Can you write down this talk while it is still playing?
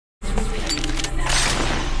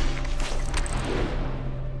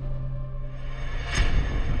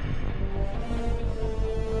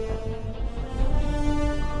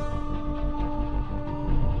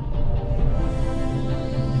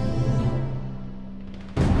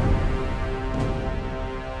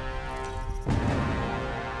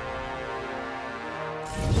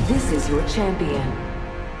your champion.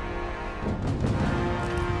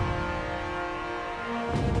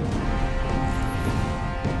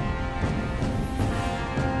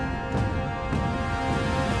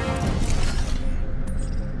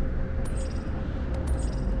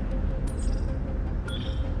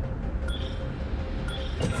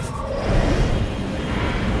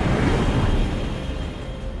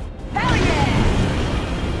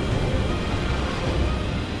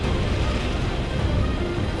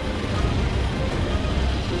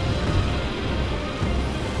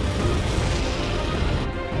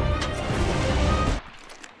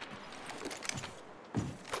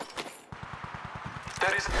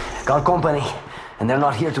 Got company, and they're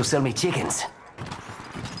not here to sell me chickens.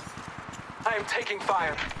 I am taking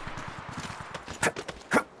fire.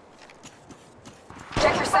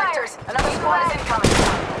 Check your sectors. Another squad is incoming.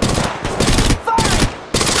 Fire!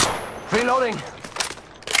 Reloading.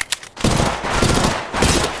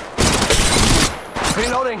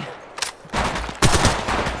 Reloading.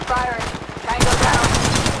 Firing. Tango down.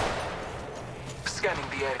 Scanning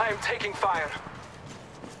the area. I am taking fire.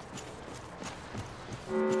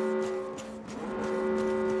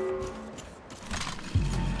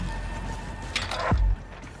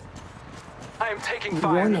 I am taking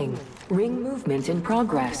fire. Warning. Ring movement in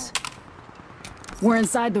progress. We're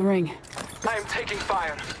inside the ring. I am taking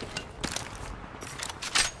fire.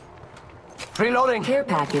 Reloading. Care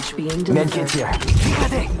package being delivered. Medkit here.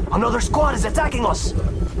 Fíjate! Another squad is attacking us!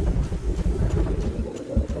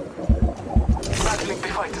 Battling the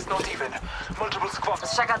fight is not even. Multiple squads.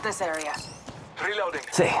 Let's check out this area. Reloading.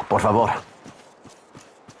 Sí, por favor.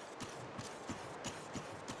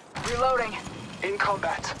 Reloading. In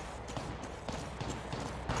combat.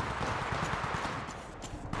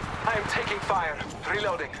 I am taking fire.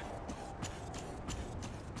 Reloading.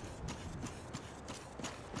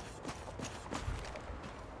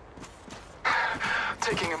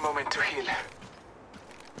 Taking a moment to heal.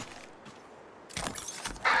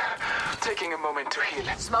 Taking a moment to heal.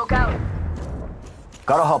 Smoke out.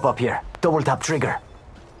 Gotta hop up here. Double tap trigger.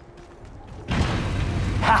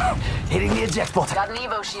 Ha! Hitting the eject button. Got an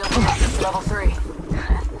Evo shield here. Level 3.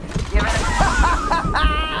 Give it a...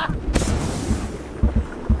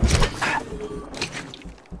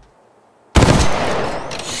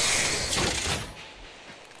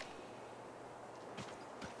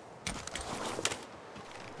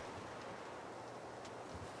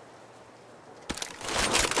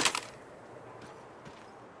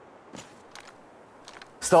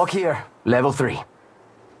 Stock here. Level 3.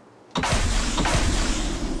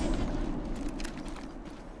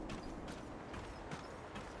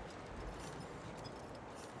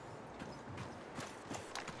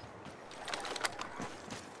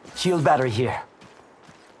 Shield battery here.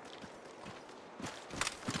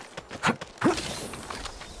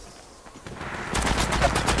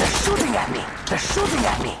 They're shooting at me! They're shooting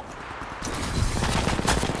at me!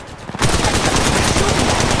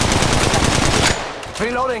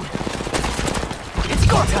 Reloading! It's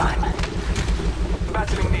go time!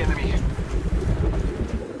 Battling the enemy.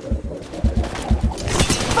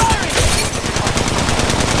 Firing!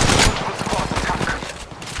 Multiple squads attack.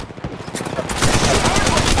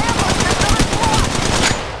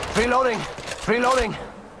 Reloading! Reloading!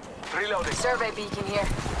 Reloading. Survey beacon here.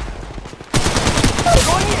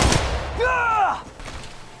 Going in! Ah!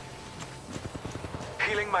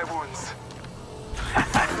 Healing my wounds.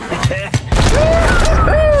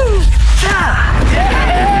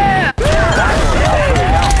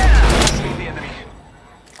 Battling the enemy.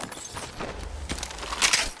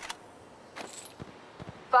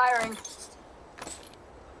 Firing.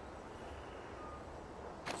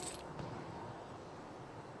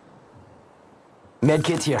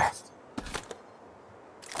 Medkit here.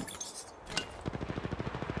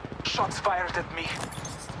 Shots fired at me.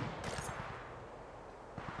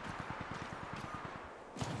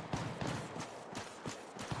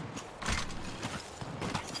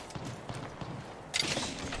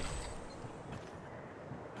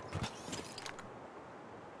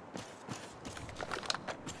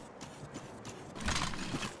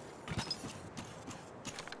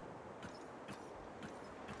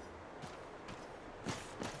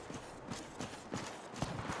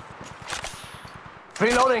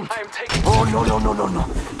 Reloading! I am taking... Oh, no, no, no, no, no.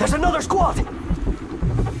 There's another squad!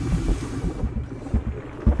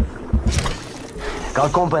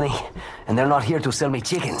 Got company, and they're not here to sell me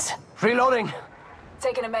chickens. Reloading!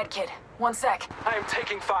 Taking a med kit. 1 sec. I am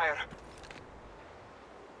taking fire.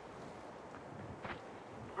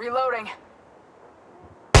 Reloading.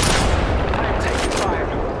 I am taking fire.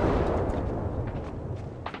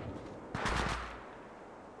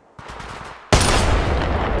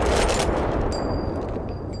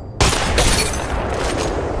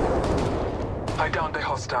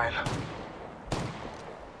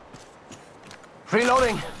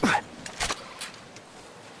 Reloading.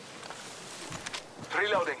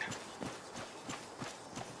 Reloading.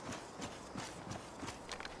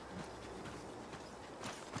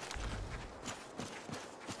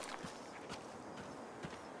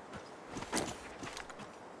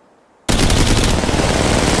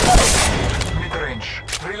 Mid-range.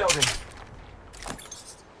 Reloading.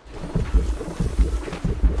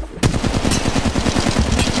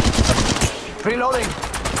 Reloading.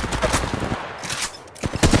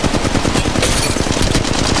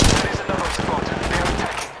 There is another squad. They are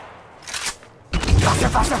attacking. Faster,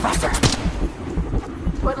 faster, faster.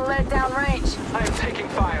 Putting lead down range. I am taking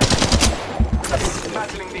fire.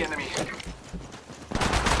 Battling the enemy.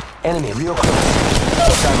 Enemy real close.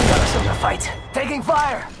 This time we got ourselves a fight. Taking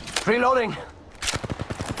fire. Reloading.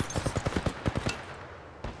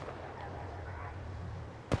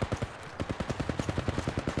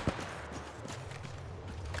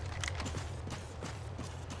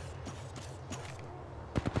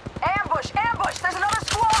 Ambush! Ambush! There's another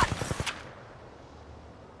squad!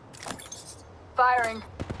 Firing.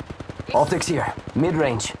 Optics here.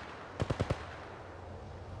 Mid-range.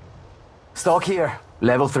 Stock here.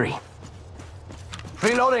 Level 3.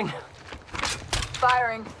 Reloading.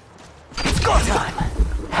 Firing. It's go time.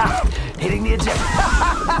 Ha! Hitting the eject.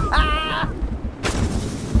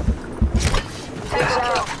 Take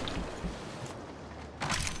it.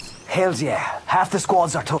 Hells yeah. Half the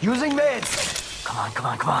squads are using meds. Come on, come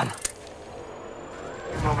on, come on.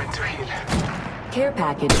 Moment to heal. Care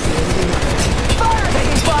package being delivered. Fire!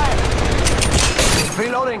 Taking fire!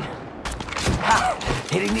 Reloading. Ha!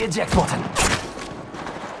 Hitting the eject button.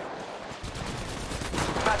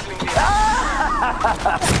 Battling the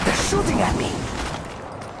They're shooting at me.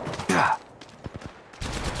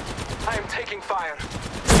 I am taking fire.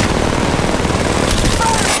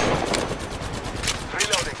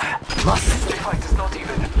 Reloading. Must. The fight is not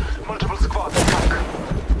even. Multiple squads attack.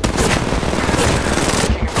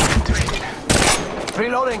 Taking a moment to heal.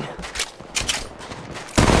 Reloading.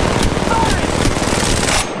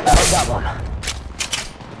 Got one.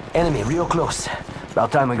 Enemy real close.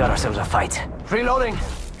 About time we got ourselves a fight. Reloading.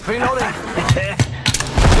 Reloading.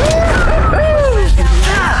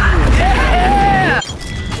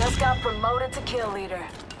 Just got promoted to kill leader.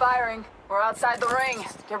 Firing. We're outside the ring.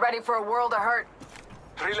 Get ready for a world of hurt.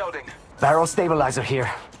 Reloading. Barrel stabilizer here.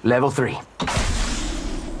 Level 3.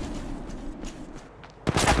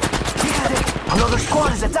 Another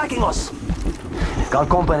squad is attacking us. Got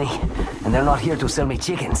company, and they're not here to sell me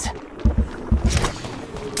chickens.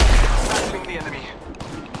 Battling the enemy.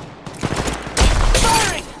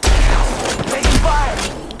 Firing! Taking fire!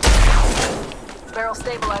 Barrel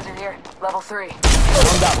stabilizer here. Level 3.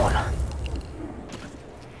 On that one.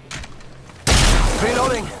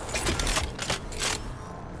 Reloading.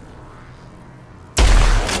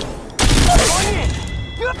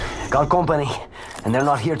 Got company, and they're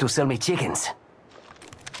not here to sell me chickens.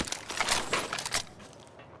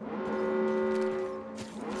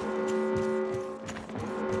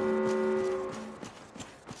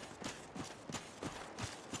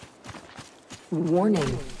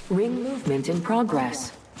 Warning. Ring movement in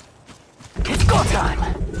progress. It's go time!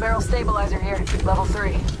 Barrel stabilizer here. Level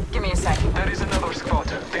 3. Give me a second. There is another squad.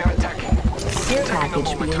 They are attacking. Care Taking a package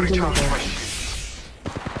moment to being recharge my delivered. shields.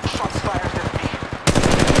 Shots fired at me.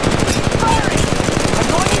 I'm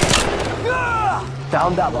going in!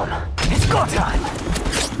 Down that one. It's go time!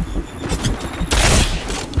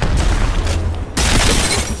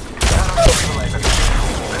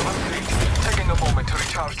 Level 3. Taking a moment to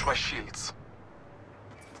recharge my shields.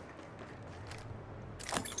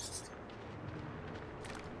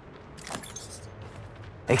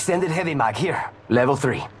 Extended heavy mag here. Level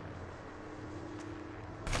 3.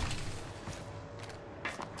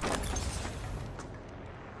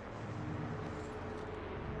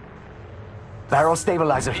 Barrel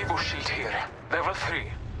stabilizer. Evo shield here. Level 3.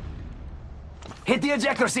 Hit the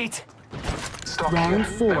ejector seat! Stop Round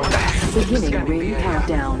here. 4. Level 3. Beginning Scanning the ring area.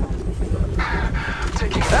 countdown.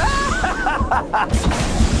 Taking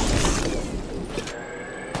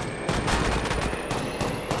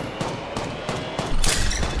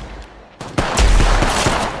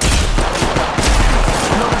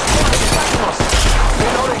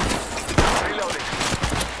Reloading. reloading.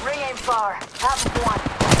 Ring aim far. Half of one.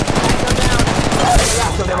 Go down.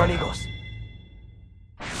 After them, amigos.